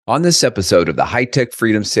On this episode of the High Tech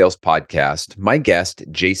Freedom Sales Podcast, my guest,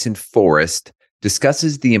 Jason Forrest,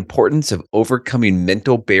 discusses the importance of overcoming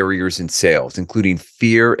mental barriers in sales, including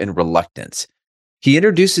fear and reluctance. He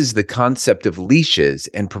introduces the concept of leashes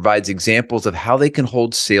and provides examples of how they can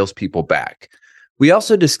hold salespeople back. We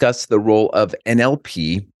also discuss the role of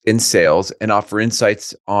NLP in sales and offer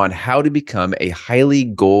insights on how to become a highly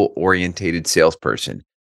goal-oriented salesperson.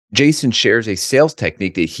 Jason shares a sales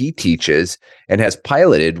technique that he teaches and has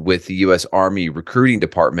piloted with the U.S. Army Recruiting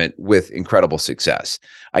Department with incredible success.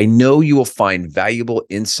 I know you will find valuable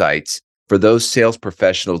insights for those sales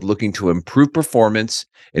professionals looking to improve performance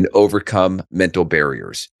and overcome mental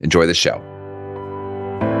barriers. Enjoy the show.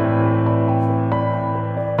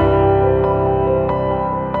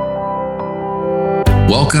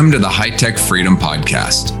 Welcome to the High Tech Freedom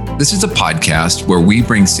Podcast. This is a podcast where we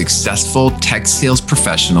bring successful tech sales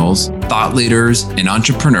professionals, thought leaders, and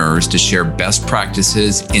entrepreneurs to share best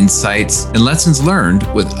practices, insights, and lessons learned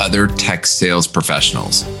with other tech sales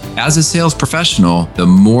professionals. As a sales professional, the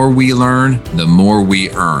more we learn, the more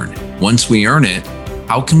we earn. Once we earn it,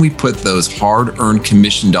 how can we put those hard-earned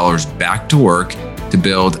commission dollars back to work to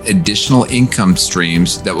build additional income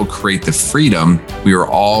streams that will create the freedom we are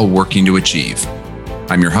all working to achieve?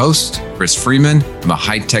 I'm your host, Chris Freeman. I'm a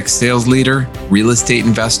high-tech sales leader, real estate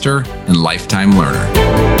investor, and lifetime learner.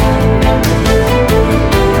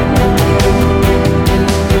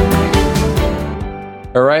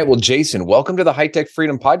 All right. Well, Jason, welcome to the High Tech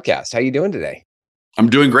Freedom Podcast. How are you doing today? I'm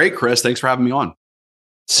doing great, Chris. Thanks for having me on.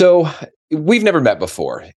 So we've never met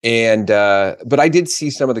before, but I did see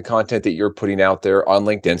some of the content that you're putting out there on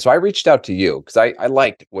LinkedIn. So I reached out to you because I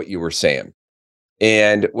liked what you were saying.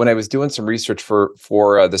 And when I was doing some research for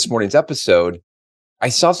this morning's episode, I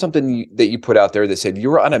saw something that you put out there that said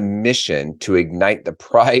you were on a mission to ignite the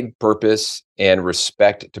pride, purpose, and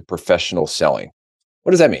respect to professional selling.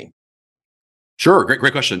 What does that mean? Sure.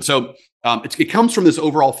 Great question. So it comes from this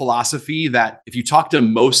overall philosophy that if you talk to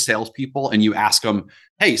most salespeople and you ask them,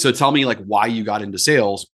 hey, so tell me like why you got into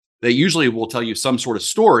sales, they usually will tell you some sort of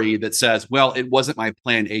story that says, well, it wasn't my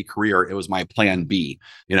plan A career. It was my plan B.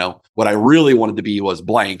 You know, what I really wanted to be was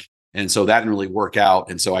blank. And so that didn't really work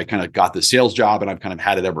out. And so I kind of got the sales job and I've kind of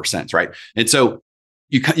had it ever since. Right. And so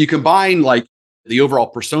you combine like the overall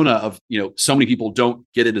persona of, so many people don't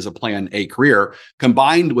get it as a plan A career,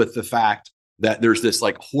 combined with the fact that there's this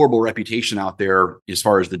like horrible reputation out there as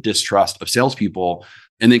far as the distrust of salespeople.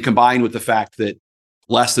 And then combined with the fact that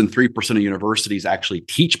less than 3% of universities actually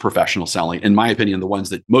teach professional selling. In my opinion,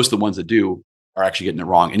 most of the ones that do are actually getting it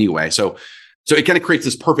wrong anyway. So it kind of creates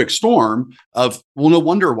this perfect storm of, well, no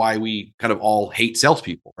wonder why we kind of all hate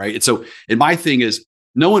salespeople, right? And my thing is,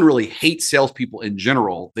 no one really hates salespeople in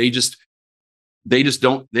general. They just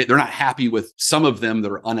don't, they're not happy with some of them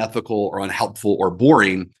that are unethical or unhelpful or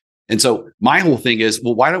boring. And so my whole thing is,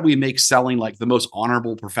 well, why don't we make selling like the most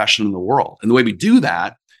honorable profession in the world? And the way we do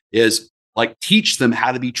that is like teach them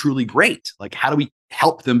how to be truly great. Like, how do we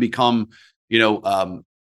help them become,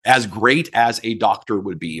 as great as a doctor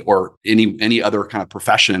would be, or any other kind of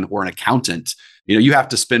profession, or an accountant? You have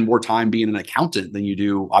to spend more time being an accountant than you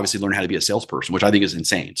do obviously learn how to be a salesperson, which I think is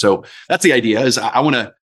insane. So that's the idea. Is I'm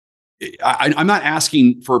not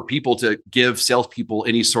asking for people to give salespeople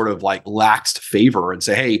any sort of like laxed favor and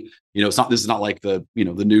say, hey, this is not like the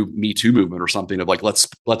new Me Too movement or something of like, let's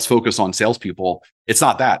focus on salespeople. It's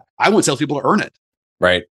not that. I want salespeople to earn it.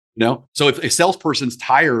 Right. So if a salesperson's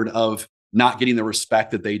tired of not getting the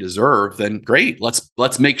respect that they deserve, then great. Let's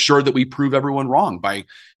make sure that we prove everyone wrong by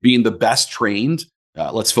being the best trained.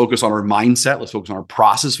 Let's focus on our mindset. Let's focus on our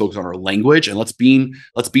process, focus on our language, and let's be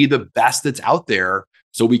the best that's out there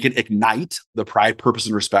so we can ignite the pride, purpose,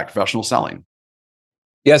 and respect professional selling.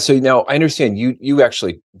 Yeah. So now I understand you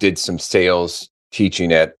actually did some sales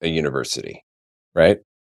teaching at a university, right?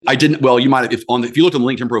 I didn't. Well, you might have, if you looked on the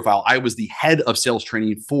LinkedIn profile, I was the head of sales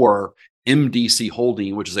training for MDC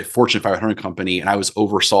Holding, which is a Fortune 500 company, and I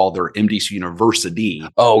oversaw their MDC University.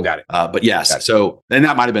 Oh, got it. But yes, so then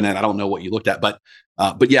that might have been it. I don't know what you looked at, but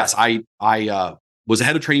yes, I was the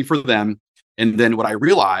head of training for them. And then what I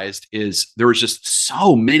realized is there was just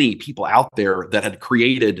so many people out there that had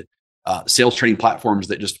created sales training platforms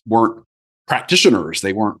that just weren't practitioners.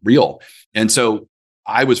 They weren't real. And so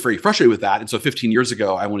I was very frustrated with that. And so 15 years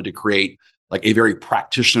ago, I wanted to create like a very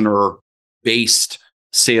practitioner-based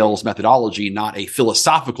sales methodology, not a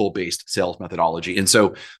philosophical-based sales methodology. And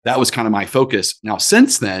so that was kind of my focus. Now,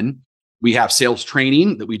 since then, we have sales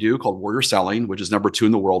training that we do called Warrior Selling, which is number 2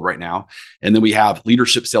 in the world right now. And then we have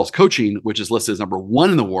leadership sales coaching, which is listed as number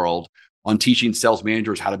 1 in the world on teaching sales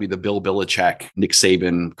managers how to be the Bill Belichick, Nick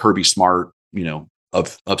Saban, Kirby Smart,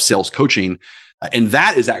 of sales coaching. And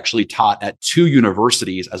that is actually taught at 2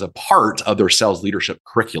 universities as a part of their sales leadership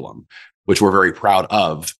curriculum, which we're very proud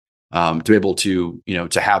of, to be able to,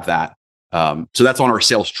 to have that. So that's on our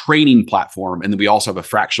sales training platform. And then we also have a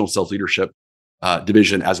fractional sales leadership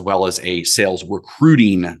division, as well as a sales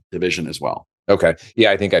recruiting division as well. Okay.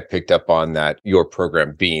 Yeah, I think I picked up on that, your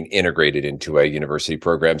program being integrated into a university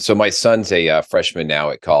program. So my son's a freshman now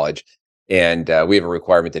at college, and we have a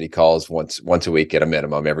requirement that he calls once a week at a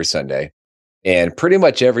minimum every Sunday. And pretty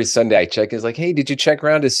much every Sunday I check is like, hey, did you check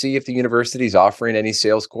around to see if the university's offering any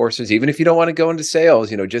sales courses? Even if you don't want to go into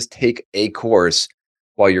sales, just take a course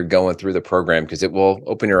while you're going through the program, because it will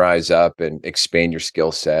open your eyes up and expand your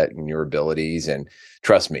skill set and your abilities. And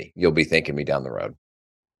trust me, you'll be thanking me down the road.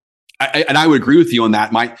 I would agree with you on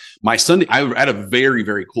that. My Sunday, I had a very,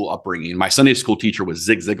 very cool upbringing. My Sunday school teacher was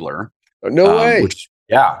Zig Ziglar. Oh, no way.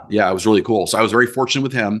 Yeah, it was really cool. So I was very fortunate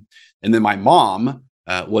with him. And then my mom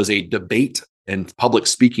was a debate and public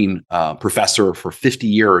speaking professor for 50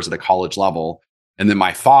 years at a college level. And then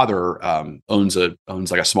my father owns like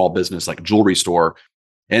a small business, like a jewelry store.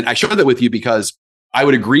 And I share that with you because I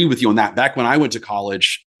would agree with you on that. Back when I went to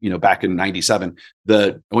college, back in 97,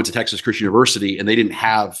 I went to Texas Christian University, and they didn't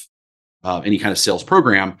have any kind of sales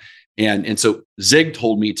program. And so Zig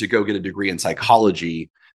told me to go get a degree in psychology,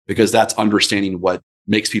 because that's understanding what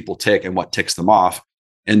makes people tick and what ticks them off.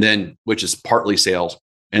 And then, which is partly sales.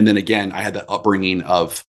 And then again, I had that upbringing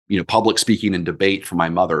of, public speaking and debate from my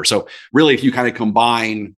mother. So really, if you kind of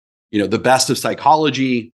combine, the best of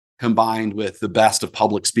psychology combined with the best of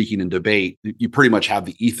public speaking and debate, you pretty much have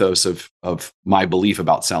the ethos of my belief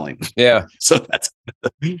about selling. Yeah. So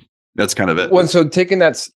that's kind of it. Well, so taking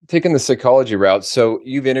the psychology route, so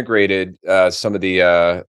you've integrated some of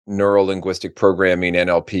the neuro-linguistic programming,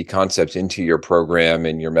 NLP concepts into your program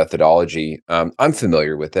and your methodology. I'm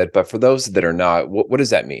familiar with it, but for those that are not, what does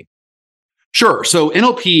that mean? Sure. So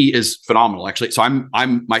NLP is phenomenal, actually. So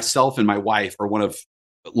I'm myself and my wife are one of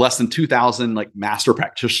less than 2,000 like master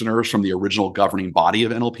practitioners from the original governing body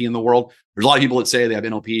of NLP in the world. There's a lot of people that say they have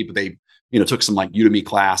NLP, but they, took some like Udemy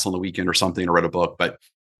class on the weekend or something, or read a book. But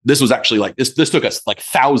this was actually like this took us like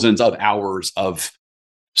thousands of hours of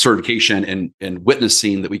certification and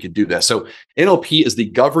witnessing that we could do this. So NLP is the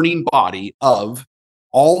governing body of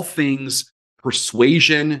all things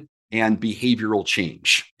persuasion and behavioral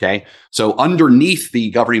change. Okay. So underneath the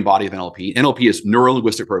governing body of NLP is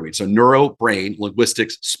neuro-linguistic programming. So neuro, brain,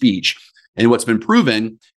 linguistics, speech. And what's been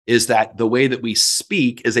proven is that the way that we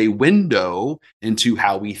speak is a window into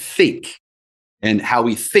how we think. And how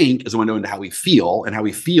we think is a window into how we feel, and how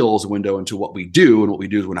we feel is a window into what we do, and what we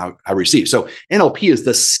do is how we receive. So NLP is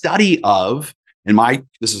the study of,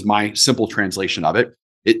 this is my simple translation of it.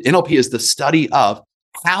 NLP is the study of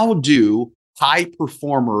how do high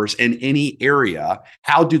performers in any area,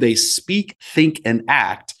 how do they speak, think, and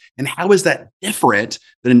act, and how is that different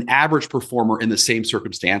than an average performer in the same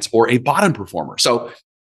circumstance or a bottom performer? So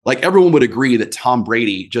like everyone would agree that Tom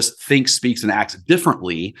Brady just thinks, speaks, and acts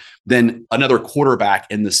differently than another quarterback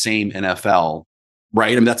in the same NFL,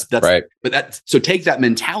 right? I mean, that's right. But so take that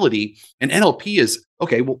mentality, and NLP is,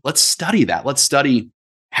 okay, well, let's study that. Let's study,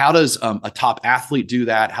 how does a top athlete do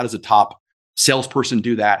that? How does a top salesperson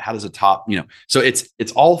do that? How does a top, so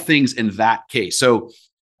it's all things in that case. So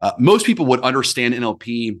most people would understand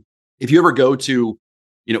NLP. If you ever go to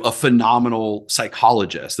a phenomenal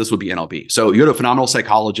psychologist, this would be NLP. So you go to a phenomenal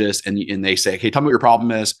psychologist and they say, hey, tell me what your problem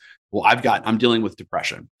is. Well, I'm dealing with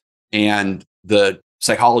depression. And the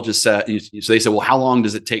psychologist said, so they said, well, how long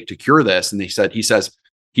does it take to cure this? And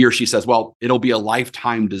he or she says, well, it'll be a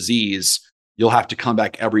lifetime disease. You'll have to come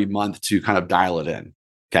back every month to kind of dial it in.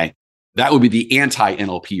 Okay. That would be the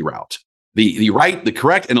anti-NLP route. The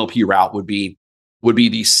correct NLP route would be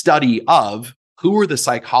the study of who are the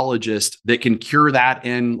psychologists that can cure that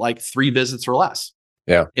in like 3 visits or less.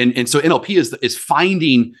 Yeah. And so NLP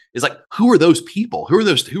is like, who are those people? Who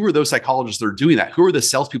are those psychologists that are doing that? Who are the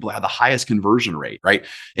salespeople that have the highest conversion rate, right?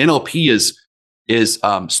 NLP is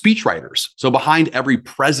speech writers. So behind every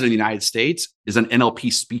president of the United States is an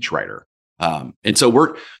NLP speech writer. And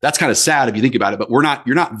so that's kind of sad if you think about it, but you're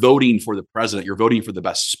not voting for the president. You're voting for the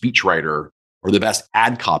best speech writer or the best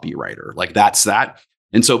ad copy writer. Like that's that.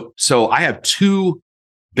 And so I have 2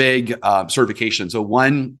 big certifications. So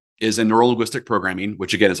one is in neuro-linguistic programming,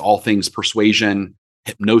 which again is all things persuasion,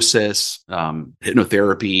 hypnosis,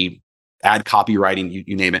 hypnotherapy, ad copywriting,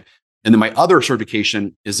 you name it. And then my other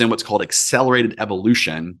certification is in what's called accelerated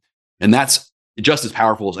evolution. And that's just as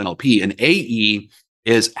powerful as NLP. And AE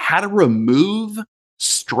is how to remove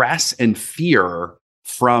stress and fear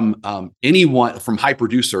from from high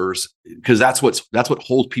producers, because that's what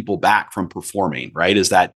holds people back from performing, right? Is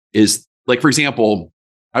like, for example,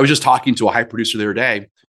 I was just talking to a high producer the other day,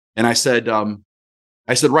 and I said,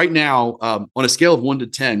 right now, on a scale of 1 to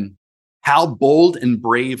 10, how bold and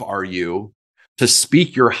brave are you to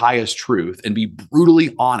speak your highest truth and be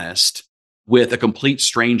brutally honest with a complete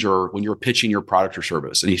stranger when you're pitching your product or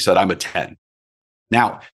service? And he said, I'm a 10.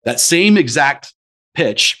 Now, that same exact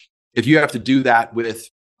pitch, if you have to do that with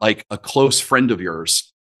like a close friend of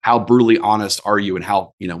yours, how brutally honest are you? And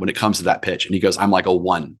how, when it comes to that pitch? And he goes, I'm like a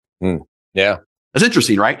 1. Yeah. That's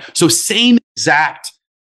interesting, right? So same exact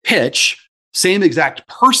pitch, same exact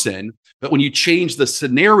person, but when you change the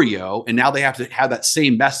scenario and now they have to have that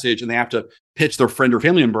same message and they have to pitch their friend or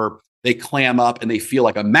family member, they clam up and they feel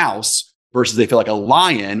like a mouse versus they feel like a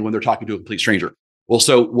lion when they're talking to a complete stranger. Well,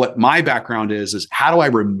 so what my background is how do I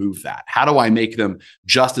remove that? How do I make them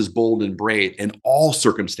just as bold and brave in all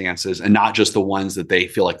circumstances and not just the ones that they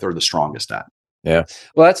feel like they're the strongest at? Yeah.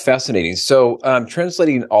 Well, that's fascinating. So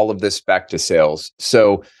translating all of this back to sales.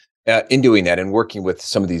 So in doing that and working with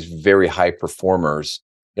some of these very high performers,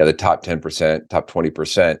 the top 10%, top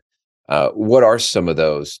 20%, what are some of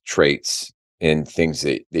those traits and things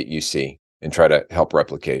that you see and try to help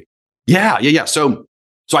replicate? Yeah.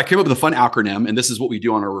 So I came up with a fun acronym, and this is what we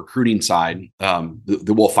do on our recruiting side.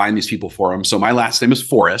 We'll find these people for them. So my last name is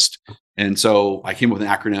Forrest. And so I came up with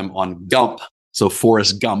an acronym on GUMP. So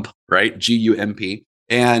Forrest Gump, right? GUMP.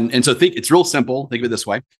 And so it's real simple. Think of it this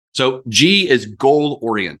way. So G is goal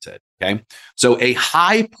oriented. Okay. So a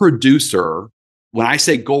high producer, when I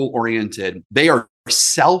say goal oriented, they are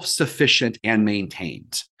self-sufficient and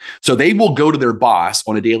maintained. So they will go to their boss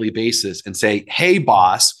on a daily basis and say, hey,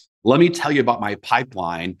 boss, let me tell you about my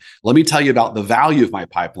pipeline. Let me tell you about the value of my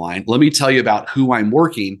pipeline. Let me tell you about who I'm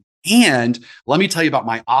working. And let me tell you about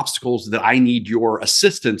my obstacles that I need your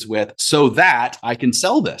assistance with so that I can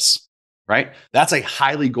sell this, right? That's a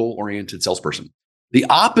highly goal-oriented salesperson. The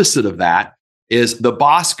opposite of that is the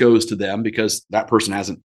boss goes to them because that person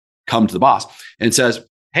hasn't come to the boss and says,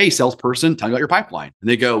 hey, salesperson, tell me about your pipeline. And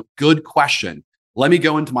they go, good question. Let me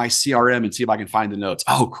go into my CRM and see if I can find the notes.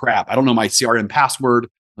 Oh, crap. I don't know my CRM password.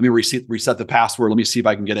 Let me reset the password. Let me see if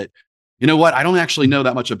I can get it. You know what? I don't actually know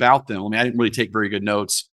that much about them. I didn't really take very good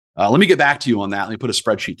notes. Let me get back to you on that. Let me put a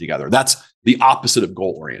spreadsheet together. That's the opposite of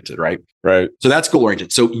goal-oriented, right? Right. So that's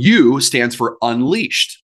goal-oriented. So U stands for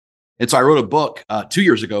unleashed. And so I wrote a book 2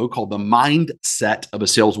 years ago called The Mindset of a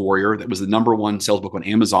Sales Warrior. That was the #1 sales book on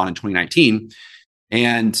Amazon in 2019.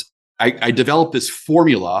 And I developed this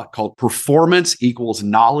formula called performance equals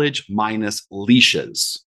knowledge minus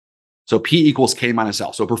leashes. So P equals K minus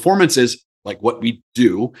L. So performance is like what we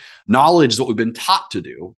do. Knowledge is what we've been taught to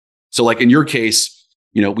do. So like in your case,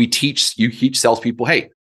 you teach salespeople, hey,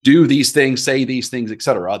 do these things, say these things, et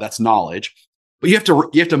cetera. That's knowledge. But you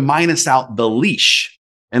have to minus out the leash.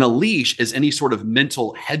 And a leash is any sort of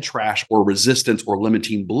mental head trash or resistance or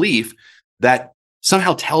limiting belief that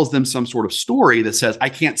somehow tells them some sort of story that says, I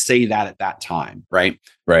can't say that at that time, right?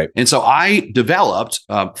 Right. And so I developed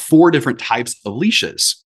 4 different types of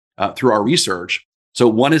leashes through our research. So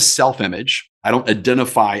one is self-image. I don't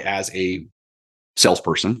identify as a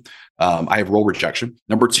salesperson. I have role rejection.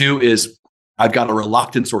 Number 2 is I've got a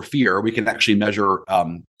reluctance or fear. We can actually measure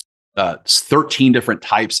 13 different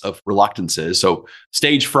types of reluctances. So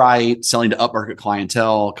stage fright, selling to upmarket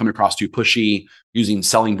clientele, coming across too pushy,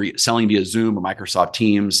 selling via Zoom or Microsoft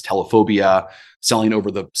Teams, telephobia, selling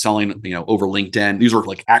over LinkedIn. These are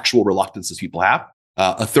like actual reluctances people have.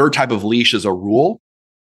 A third type of leash is a rule.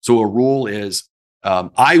 So a rule is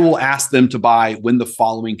I will ask them to buy when the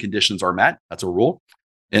following conditions are met. That's a rule.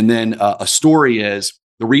 And then a story is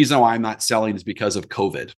the reason why I'm not selling is because of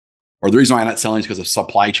COVID, or the reason why I'm not selling is because of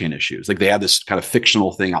supply chain issues. Like they have this kind of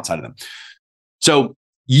fictional thing outside of them. So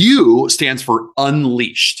U stands for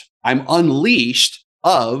unleashed. I'm unleashed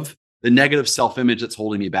of the negative self-image that's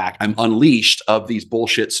holding me back. I'm unleashed of these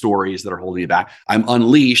bullshit stories that are holding me back. I'm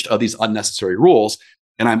unleashed of these unnecessary rules.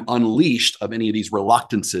 And I'm unleashed of any of these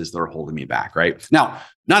reluctances that are holding me back, right? Now,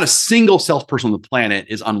 not a single salesperson on the planet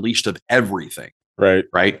is unleashed of everything. Right.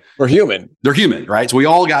 We're human. They're human, right? So we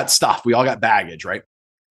all got stuff. We all got baggage, right?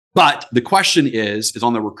 But the question is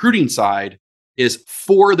on the recruiting side, is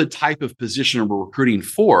for the type of position we're recruiting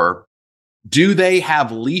for, do they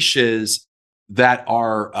have leashes that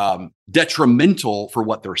are detrimental for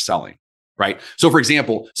what they're selling, right? So for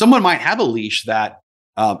example, someone might have a leash that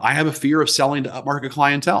I have a fear of selling to upmarket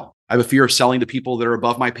clientele. I have a fear of selling to people that are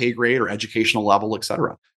above my pay grade or educational level, et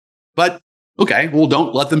cetera. But okay, well,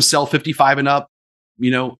 don't let them sell 55 and up,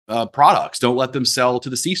 products. Don't let them sell to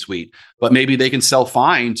the C-suite, but maybe they can sell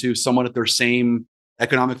fine to someone at their same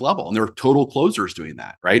economic level, and there are total closers doing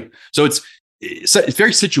that, right? So it's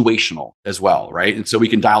very situational as well, right? And so we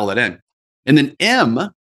can dial that in. And then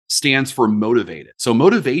M stands for motivated. So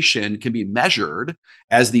motivation can be measured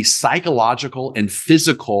as the psychological and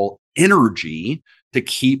physical energy to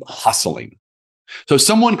keep hustling. So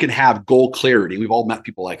someone can have goal clarity. We've all met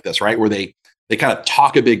people like this, right? Where they kind of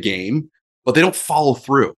talk a big game, but they don't follow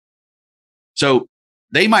through. So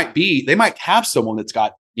they might have someone that's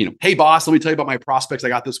got, hey boss, let me tell you about my prospects I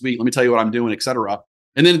got this week. Let me tell you what I'm doing, et cetera.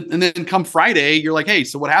 And then come Friday, you're like, hey,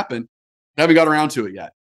 so what happened? I haven't got around to it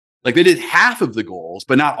yet. Like they did half of the goals,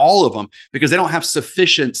 but not all of them because they don't have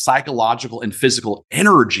sufficient psychological and physical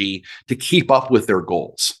energy to keep up with their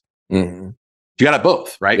goals. Mm-hmm. You got it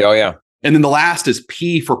both, right? Oh, yeah. And then the last is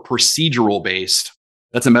P for procedural based.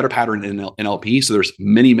 That's a meta pattern in NLP. So there's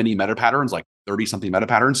many, many meta patterns, like 30 something meta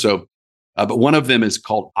patterns. So, but one of them is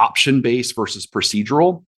called option based versus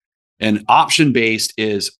procedural. And option based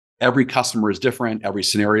is every customer is different. Every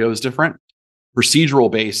scenario is different.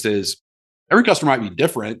 Procedural based is every customer might be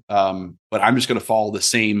different, but I'm just going to follow the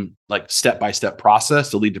same like step-by-step process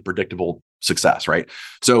to lead to predictable success, right?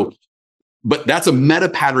 So, but that's a meta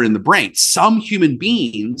pattern in the brain. Some human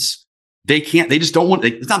beings, they just don't want,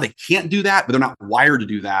 it's not they can't do that, but they're not wired to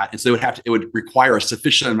do that. And so it would require a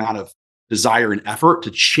sufficient amount of desire and effort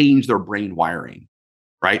to change their brain wiring,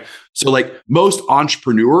 right? So like most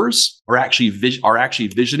entrepreneurs are actually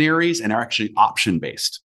visionaries and are actually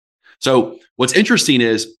option-based. So what's interesting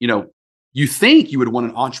is, you think you would want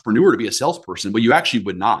an entrepreneur to be a salesperson, but you actually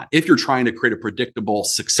would not. If you're trying to create a predictable,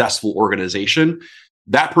 successful organization,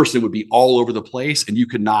 that person would be all over the place and it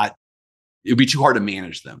would be too hard to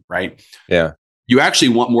manage them, right? Yeah. You actually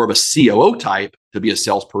want more of a COO type to be a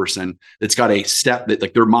salesperson that's got a step that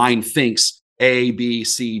like their mind thinks A, B,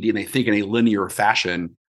 C, D, and they think in a linear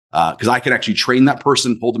fashion. Because I can actually train that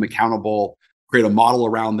person, hold them accountable, create a model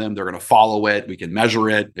around them. They're going to follow it. We can measure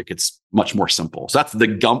it. It gets much more simple. So that's the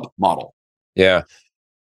GUMP model. Yeah.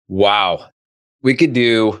 Wow. We could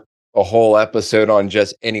do a whole episode on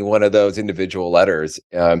just any one of those individual letters.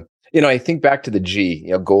 I think back to the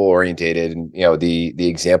G, goal orientated, and the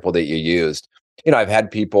example that you used. I've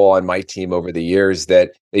had people on my team over the years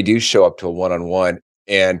that they do show up to a one-on-one,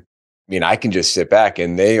 and I can just sit back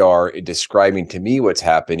and they are describing to me what's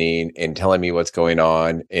happening and telling me what's going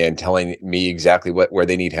on and telling me exactly where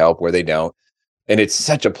they need help, where they don't, and it's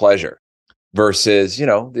such a pleasure. Versus,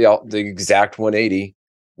 the exact 180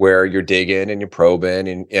 where you're digging and you're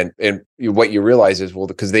probing and what you realize is, well,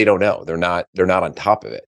 because they don't know, they're not on top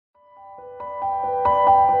of it.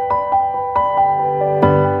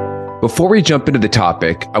 Before we jump into the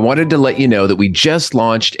topic, I wanted to let you know that we just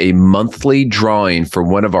launched a monthly drawing for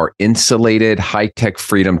one of our insulated high-tech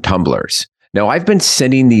Freedom tumblers. Now, I've been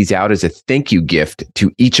sending these out as a thank you gift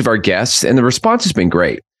to each of our guests, and the response has been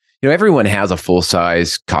great. Everyone has a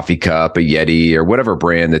full-size coffee cup, a Yeti, or whatever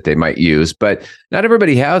brand that they might use, but not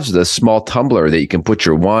everybody has the small tumbler that you can put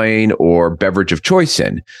your wine or beverage of choice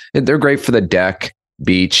in. And they're great for the deck,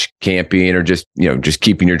 beach, camping, or just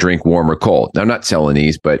keeping your drink warm or cold. Now, I'm not selling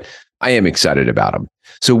these, but I am excited about them.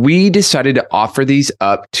 So we decided to offer these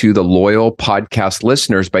up to the loyal podcast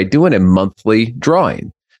listeners by doing a monthly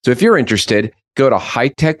drawing. So if you're interested, go to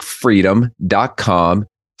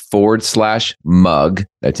hightechfreedom.com/mug,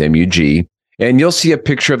 that's MUG, and you'll see a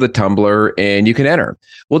picture of the tumbler and you can enter.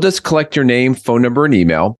 We'll just collect your name, phone number, and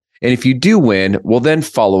email. And if you do win, we'll then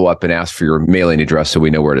follow up and ask for your mailing address so we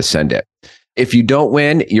know where to send it. If you don't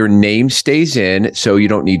win, your name stays in, so you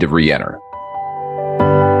don't need to re-enter.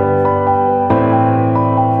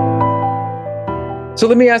 So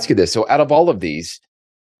let me ask you this. So out of all of these,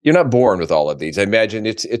 you're not born with all of these. I imagine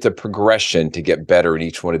it's a progression to get better in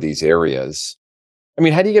each one of these areas.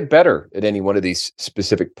 How do you get better at any one of these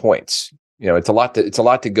specific points? It's a lot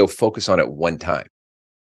to go focus on at one time.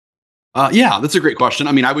 Yeah, that's a great question.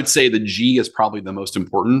 I would say the G is probably the most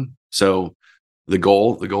important. So the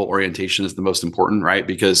goal orientation is the most important, right?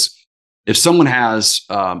 Because if someone has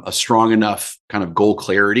a strong enough kind of goal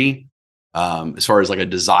clarity, as far as like a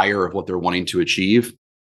desire of what they're wanting to achieve,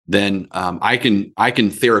 then I can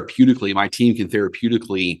therapeutically, my team can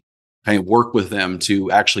therapeutically kind of work with them to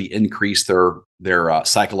actually increase their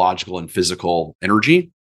psychological and physical energy.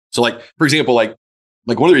 So like, for example, like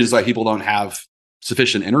one of the reasons why people don't have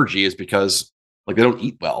sufficient energy is because like they don't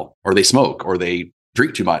eat well, or they smoke, or they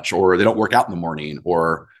drink too much, or they don't work out in the morning,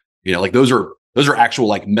 or, like those are actual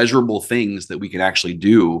like measurable things that we can actually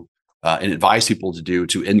do and advise people to do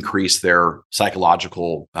to increase their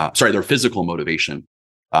their physical motivation.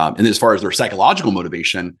 And as far as their psychological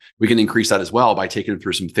motivation, we can increase that as well by taking them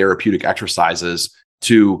through some therapeutic exercises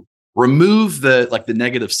to remove the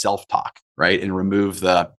negative self-talk, right? And remove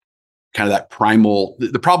the kind of that primal,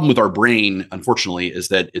 the problem with our brain, unfortunately, is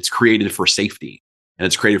that it's created for safety. and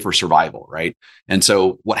it's created for survival, right? And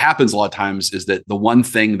so what happens a lot of times is that the one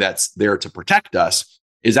thing that's there to protect us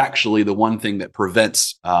is actually the one thing that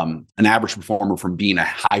prevents an average performer from being a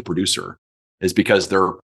high producer, is because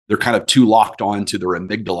they're kind of too locked on to their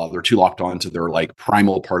amygdala. They're too locked on to their like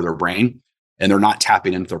primal part of their brain, and they're not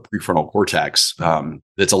tapping into their prefrontal cortex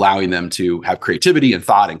that's allowing them to have creativity and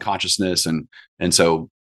thought and consciousness. And so,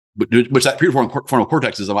 which that prefrontal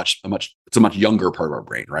cortex is a much younger part of our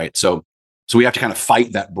brain, right? So we have to kind of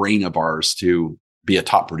fight that brain of ours to be a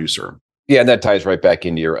top producer. Yeah, and that ties right back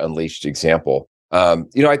into your Unleashed example.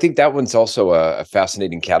 I think that one's also a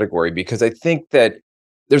fascinating category, because I think that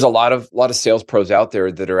there's a lot of sales pros out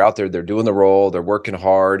there, they're doing the role, they're working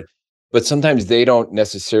hard, but sometimes they don't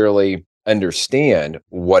necessarily understand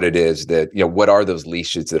what it is that, what are those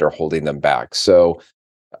leashes that are holding them back. So,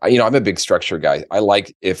 I'm a big structure guy. I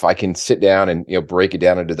like if I can sit down and, break it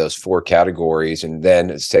down into those 4 categories and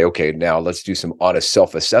then say, okay, now let's do some honest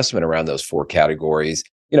self-assessment around those 4 categories.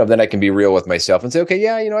 Then I can be real with myself and say, okay,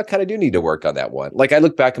 yeah, I kind of do need to work on that one. Like I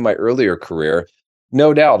look back in my earlier career,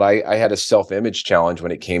 no doubt I had a self-image challenge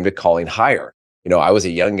when it came to calling higher. I was a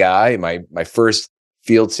young guy. My first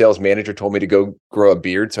field sales manager told me to go grow a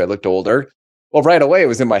beard, so I looked older. Well, right away, it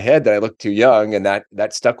was in my head that I looked too young, and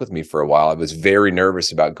that stuck with me for a while. I was very nervous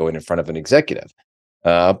about going in front of an executive.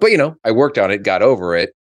 But I worked on it, got over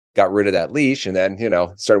it, got rid of that leash, and then,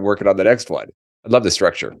 started working on the next one. I love the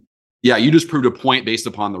structure. Yeah, you just proved a point based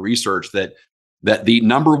upon the research that the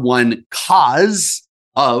number one cause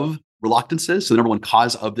of reluctances, so the number one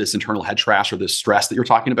cause of this internal head trash or this stress that you're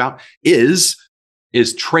talking about is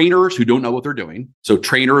trainers who don't know what they're doing. So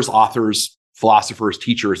trainers, authors, philosophers,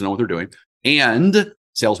 teachers know what they're doing, and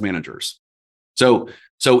sales managers. So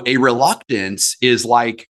a reluctance is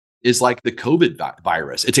like the COVID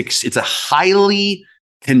virus. It's a highly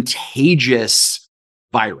contagious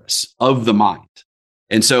virus of the mind.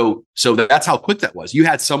 And so that's how quick that was. You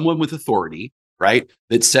had someone with authority, right,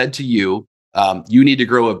 that said to you, you need to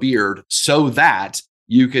grow a beard so that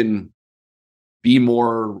you can be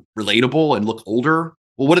more relatable and look older.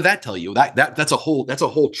 Well, what did that tell you? That's a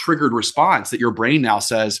whole triggered response that your brain now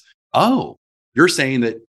says, oh, you're saying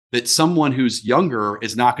that someone who's younger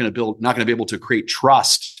is not going to be able to create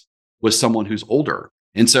trust with someone who's older.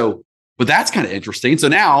 And so, but that's kind of interesting. So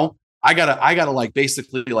now I gotta like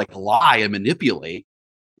basically like lie and manipulate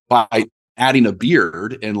by adding a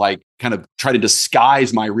beard and like kind of try to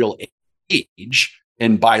disguise my real age.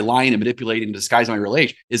 And by lying and manipulating and disguising my real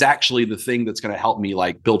age is actually the thing that's going to help me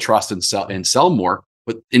like build trust and sell more.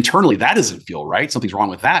 But internally, that doesn't feel right. Something's wrong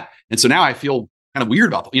with that. And so now I feel kind of weird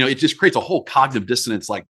about it. It just creates a whole cognitive dissonance,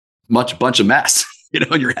 like bunch of mess,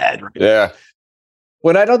 in your head. Right? Yeah.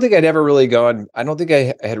 When I don't think I had really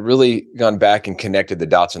gone back and connected the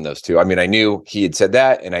dots on those two. I mean, I knew he had said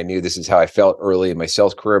that, and I knew this is how I felt early in my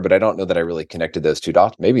sales career, but I don't know that I really connected those two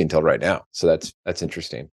dots, maybe until right now. So that's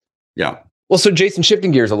interesting. Yeah. Well, so Jason,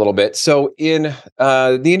 shifting gears a little bit. So in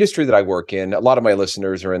the industry that I work in, a lot of my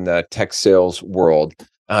listeners are in the tech sales world.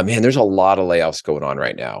 Man, there's a lot of layoffs going on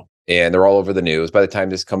right now, and they're all over the news. By the time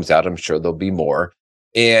this comes out, I'm sure there'll be more.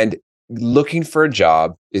 And looking for a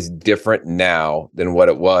job is different now than what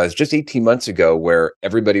it was just 18 months ago, where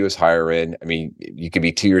everybody was hiring. I mean, you could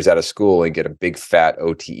be 2 years out of school and get a big fat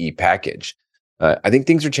OTE package. I think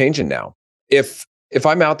things are changing now. If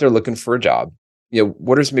I'm out there looking for a job,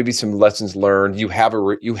 what are maybe some lessons learned? You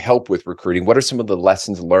help with recruiting. What are some of the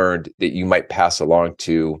lessons learned that you might pass along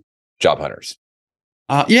to job hunters?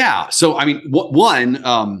 Yeah. So, I mean,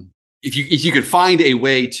 if you could find a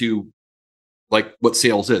way to, like what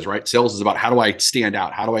sales is, right? Sales is about how do I stand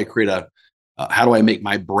out? How do I create how do I make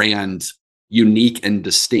my brand unique and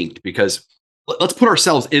distinct? Because let's put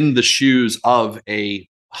ourselves in the shoes of a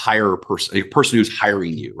person who's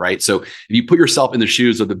hiring you, right? So if you put yourself in the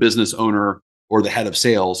shoes of the business owner or the head of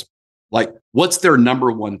sales, like what's their number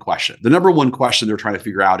one question? The number one question they're trying to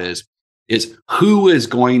figure out is who is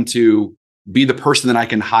going to be the person that I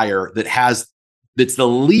can hire that's the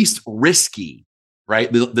least risky, right?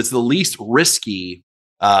 That's the least risky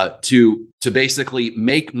to basically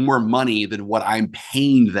make more money than what I'm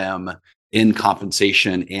paying them in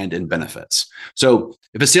compensation and in benefits. So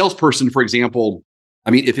if a salesperson, for example,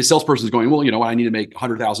 if a salesperson is going, well, I need to make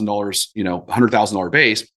 $100,000, $100,000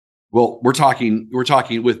 base. Well, we're talking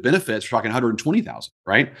with benefits, we're talking 120,000,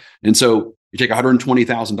 right? And so you take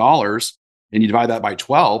 $120,000 and you divide that by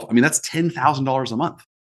 12. That's $10,000 a month.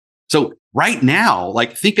 So right now,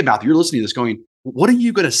 like think about you're listening to this going, what are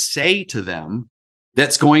you going to say to them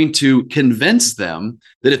that's going to convince them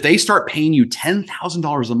that if they start paying you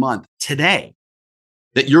 $10,000 a month today,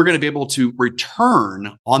 that you're going to be able to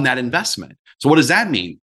return on that investment? So what does that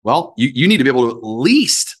mean? Well, you need to be able to at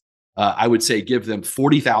least, I would say, give them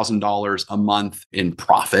 $40,000 a month in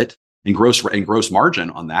profit and gross margin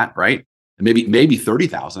on that, right? And maybe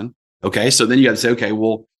 30,000. Okay, so then you got to say, okay,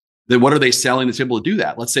 well, then what are they selling that's able to do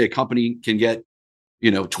that? Let's say a company can get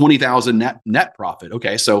 20,000 net profit.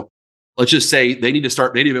 Okay, so let's just say they need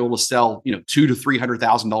to be able to sell $200,000 to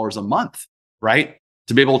 $300,000 a month, right?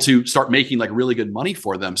 To be able to start making like really good money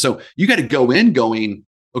for them. So you got to go in going,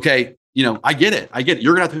 okay, I get it.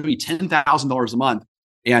 You're gonna have to pay me $10,000 a month,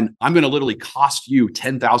 and I'm gonna literally cost you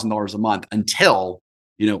 $10,000 a month until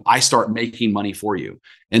I start making money for you.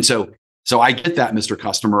 And so I get that, Mr.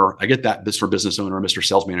 Customer. I get that, Mr. Business Owner, Mr.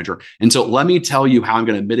 Sales Manager. And so let me tell you how I'm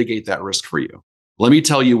going to mitigate that risk for you. Let me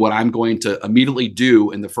tell you what I'm going to immediately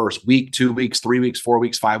do in the first week, 2 weeks, 3 weeks, 4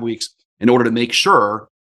 weeks, 5 weeks, in order to make sure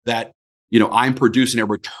that I'm producing a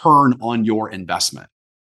return on your investment.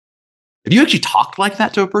 If you actually talked like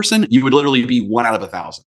that to a person, you would literally be 1 out of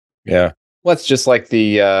 1,000. Yeah. Well, it's just like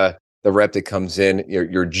the rep that comes in,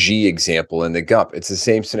 your G example in the GUP. It's the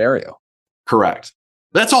same scenario. Correct.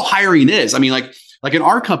 That's all hiring is. I mean, like in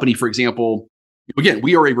our company, for example, again,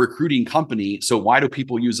 we are a recruiting company. So why do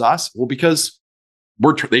people use us? Well, because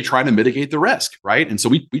they try to mitigate the risk, right? And so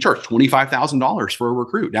we charge $25,000 for a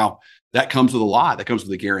recruit. Now, that comes with a lot. That comes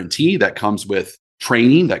with a guarantee. That comes with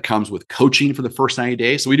training. That comes with coaching for the first 90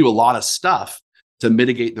 days. So we do a lot of stuff to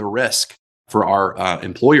mitigate the risk for our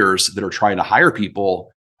employers that are trying to hire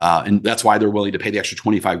people. And that's why they're willing to pay the extra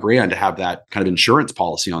 25 grand to have that kind of insurance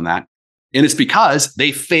policy on that. And it's because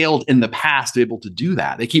they failed in the past to be able to do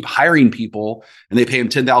that. They keep hiring people and they pay them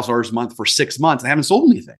 $10,000 a month for 6 months and they haven't sold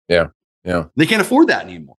anything. Yeah. Yeah. They can't afford that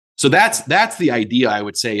anymore. So that's the idea, I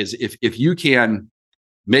would say, is if you can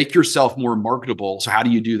make yourself more marketable. So how do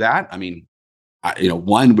you do that? I mean,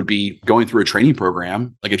 one would be going through a training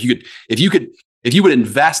program. Like if you would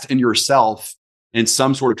invest in yourself in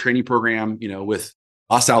some sort of training program, with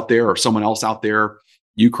us out there or someone else out there,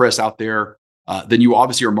 you, Chris, out there, then you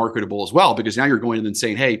obviously are marketable as well, because now you're going in and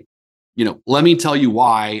saying, hey, let me tell you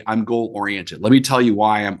why I'm goal oriented. Let me tell you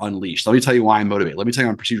why I'm unleashed. Let me tell you why I'm motivated. Let me tell you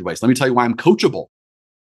I'm procedure based. Let me tell you why I'm coachable.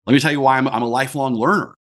 Let me tell you why I'm a lifelong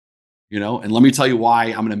learner, and let me tell you why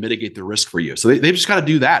I'm going to mitigate the risk for you. So they've just got to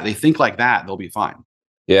do that. They think like that, they'll be fine.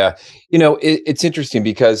 Yeah. It's interesting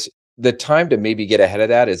because the time to maybe get ahead of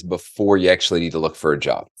that is before you actually need to look for a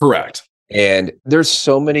job. Correct. And there's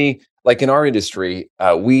so many, like in our industry,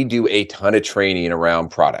 we do a ton of training around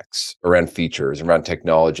products, around features, around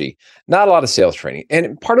technology, not a lot of sales training.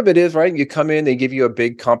 And part of it is, right, you come in, they give you a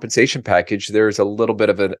big compensation package. There's a little bit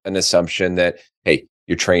of an assumption that, hey,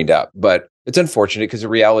 you're trained up. But it's unfortunate because the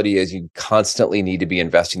reality is you constantly need to be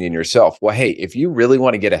investing in yourself. Well, hey, if you really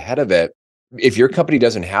want to get ahead of it, if your company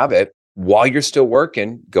doesn't have it, while you're still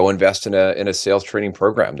working, go invest in a sales training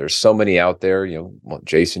program. There's so many out there,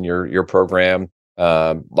 Jason, your program,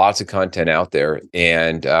 lots of content out there.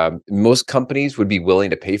 And most companies would be willing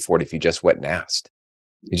to pay for it if you just went and asked.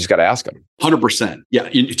 You just got to ask them. 100%. Yeah.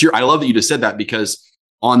 I love that you just said that, because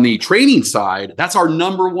on the training side, that's our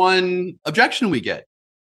number one objection we get.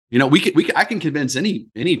 I can convince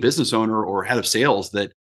any business owner or head of sales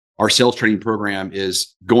that our sales training program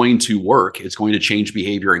is going to work. It's going to change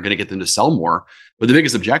behavior and going to get them to sell more. But the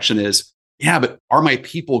biggest objection is, yeah, but are my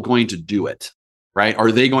people going to do it? Right?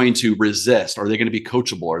 Are they going to resist? Are they going to be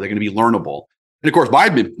coachable? Are they going to be learnable? And of course,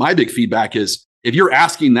 my big feedback is, if you're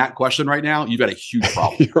asking that question right now, you've got a huge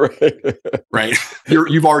problem. Right. Right?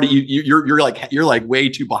 You're like way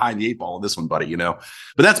too behind the 8 ball on this one, buddy.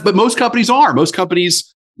 But most companies are. Most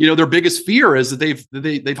companies, their biggest fear is that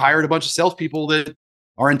they've hired a bunch of salespeople that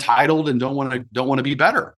are entitled and don't want to be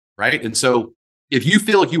better, right? And so if you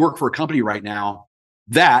feel like you work for a company right now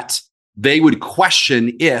that they would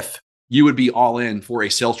question if you would be all in for a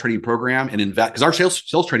sales training program and invest, because our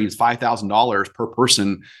sales training is $5,000 per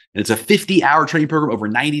person, and it's a 50-hour training program over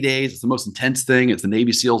 90 days. It's the most intense thing. It's the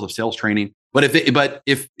Navy SEALs of sales training. But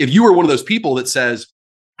if you were one of those people that says,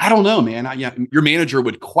 I don't know, man, your manager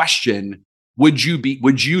would question, would you be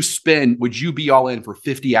all in for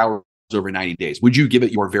 50 hours over 90 days? Would you give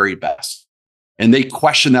it your very best? And they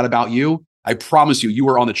question that about you. I promise you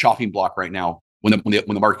are on the chopping block right now when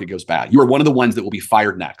the market goes bad. You are one of the ones that will be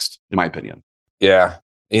fired next, in my opinion. Yeah.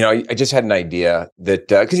 I just had an idea that,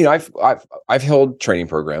 because, I've held training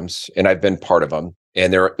programs and I've been part of them,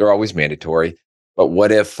 and they're always mandatory. But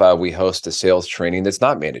what if we host a sales training that's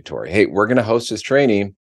not mandatory? Hey, we're going to host this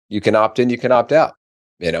training. You can opt in, you can opt out.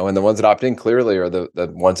 And the ones that opt in clearly are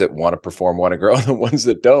the ones that want to perform, want to grow. And the ones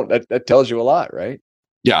that don't, that tells you a lot, right?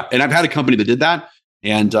 Yeah. And I've had a company that did that.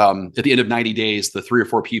 And at the end of 90 days, the 3 or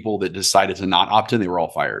 4 people that decided to not opt in, they were all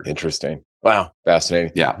fired. Interesting. Wow.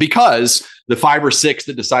 Fascinating. Yeah. Because the 5 or 6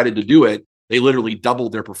 that decided to do it, they literally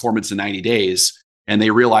doubled their performance in 90 days. And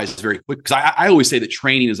they realized very quick, because I always say that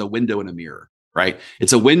training is a window in a mirror, right?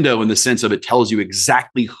 It's a window in the sense of it tells you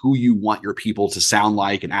exactly who you want your people to sound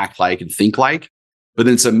like and act like and think like. But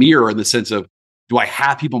then it's a mirror in the sense of, do I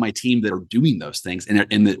have people on my team that are doing those things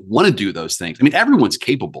and that want to do those things? I mean, everyone's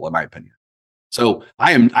capable, in my opinion. So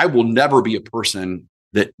I will never be a person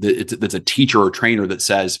that's a teacher or trainer that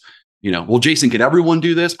says, well, Jason, can everyone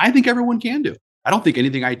do this? I think everyone can do it. I don't think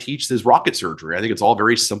anything I teach is rocket surgery. I think it's all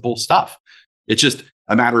very simple stuff. It's just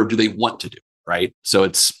a matter of, do they want to do it, right? So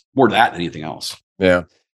it's more that than anything else. Yeah.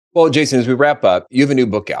 Well, Jason, as we wrap up, you have a new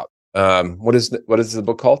book out. What is the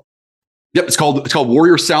book called? Yep. It's called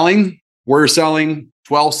Warrior Selling. Warrior Selling,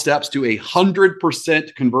 12 Steps to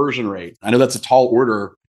 100% Conversion Rate. I know that's a tall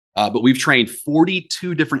order, but we've trained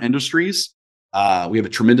 42 different industries. We have a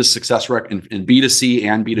tremendous success record in B2C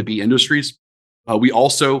and B2B industries. We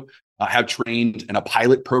also have trained in a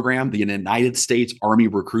pilot program, the United States Army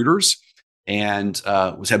recruiters, and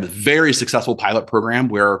we have a very successful pilot program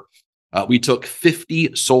where we took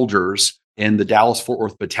 50 soldiers in the Dallas-Fort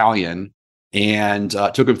Worth Battalion and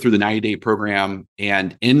took them through the 90-day program.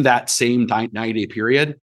 And in that same 90-day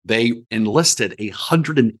period, they enlisted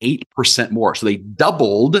 108% more. So they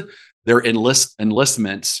doubled their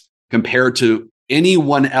enlistments compared to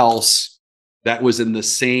anyone else that was in the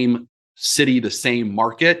same city, the same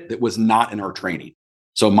market that was not in our training.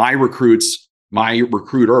 So my recruiter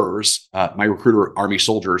Army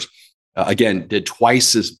soldiers, again, did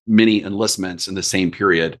twice as many enlistments in the same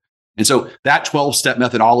period. And so that 12-step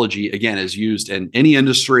methodology, again, is used in any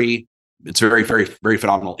industry. It's very, very, very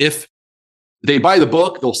phenomenal. If they buy the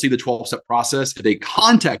book, they'll see the 12-step process. If they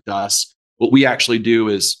contact us, what we actually do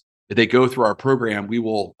is, if they go through our program, we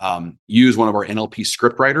will use one of our NLP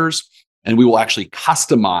script writers, and we will actually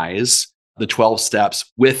customize the 12 steps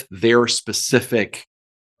with their specific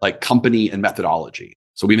company and methodology.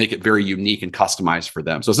 So we make it very unique and customized for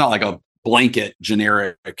them. So it's not like a blanket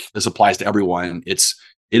generic, this applies to everyone. It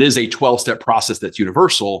is a 12-step process that's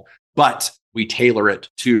universal, but we tailor it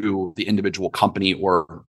to the individual company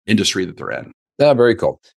or industry that they're in. Yeah, very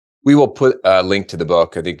cool. We will put a link to the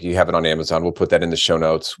book. I think you have it on Amazon. We'll put that in the show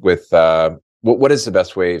notes with what is the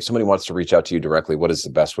best way, if somebody wants to reach out to you directly, what is the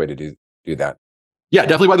best way to do that? Yeah,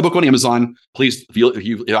 definitely buy the book on Amazon. Please,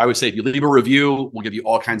 I would say if you leave a review, we'll give you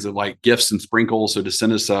all kinds of gifts and sprinkles. So just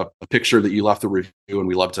send us a picture that you left the review, and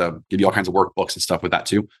we love to give you all kinds of workbooks and stuff with that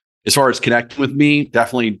too. As far as connecting with me,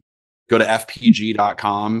 definitely go to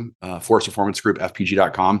fpg.com, Forest Performance Group,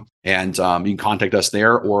 fpg.com, and you can contact us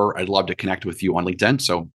there, or I'd love to connect with you on LinkedIn.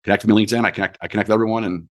 So connect with me on LinkedIn. I connect with everyone,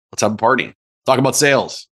 and let's have a party. Talk about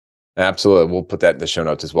sales. Absolutely. We'll put that in the show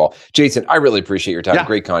notes as well. Jason, I really appreciate your time. Yeah.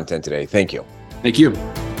 Great content today. Thank you. Thank you.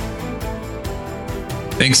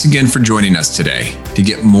 Thanks again for joining us today. To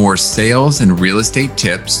get more sales and real estate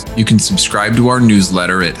tips, you can subscribe to our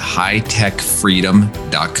newsletter at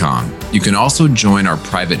hightechfreedom.com. You can also join our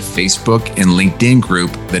private Facebook and LinkedIn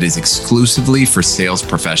group that is exclusively for sales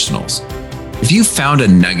professionals. If you found a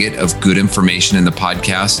nugget of good information in the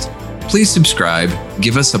podcast, please subscribe,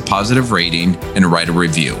 give us a positive rating, and write a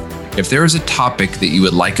review. If there is a topic that you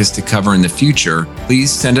would like us to cover in the future, please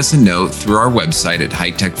send us a note through our website at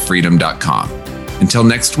hightechfreedom.com. Until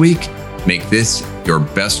next week, make this your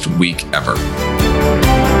best week ever.